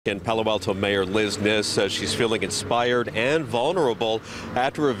And Palo Alto Mayor Liz Niss says she's feeling inspired and vulnerable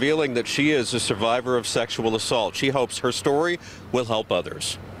after revealing that she is a survivor of sexual assault. She hopes her story will help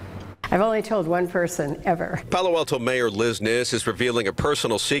others. I've only told one person ever. Palo Alto Mayor Liz Niss is revealing a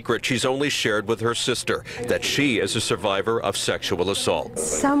personal secret she's only shared with her sister, that she is a survivor of sexual assault.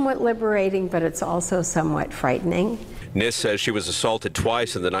 Somewhat liberating, but it's also somewhat frightening. Niss says she was assaulted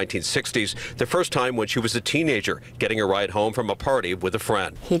twice in the 1960s, the first time when she was a teenager, getting a ride home from a party with a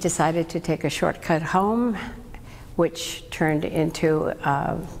friend. He decided to take a shortcut home, which turned into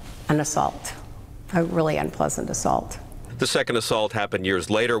an assault, a really unpleasant assault. The second assault happened years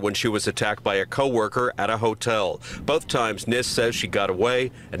later when she was attacked by a co-worker at a hotel. Both times, Niss says she got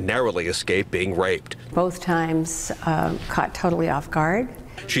away and narrowly escaped being raped. Both times caught totally off guard.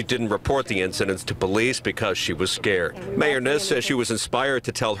 She didn't report the incidents to police because she was scared. Mayor Niss says she was inspired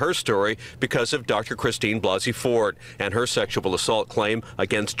to tell her story because of Dr. Blasey Ford and her sexual assault claim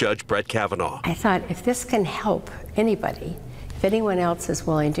against Judge Brett Kavanaugh. I thought, if this can help anybody, if anyone else is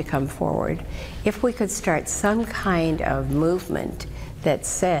willing to come forward, if we could start some kind of movement that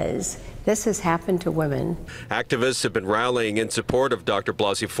says this has happened to women. Activists have been rallying in support of Dr.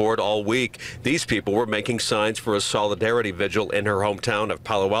 Blasey Ford all week. These people were making signs for a solidarity vigil in her hometown of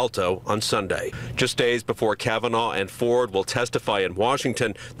Palo Alto on Sunday. Just days before Kavanaugh and Ford will testify in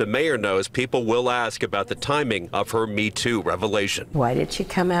Washington, the mayor knows people will ask about the timing of her Me Too revelation. Why did she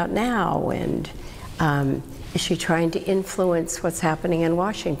come out now? And is she trying to influence what's happening in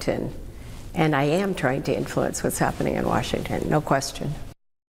Washington? And I am trying to influence what's happening in Washington, no question.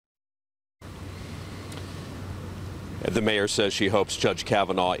 The mayor says she hopes Judge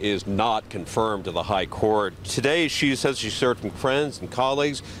Kavanaugh is not confirmed to the high court. Today, she says she's heard from friends and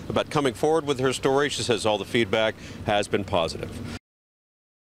colleagues about coming forward with her story. She says all the feedback has been positive.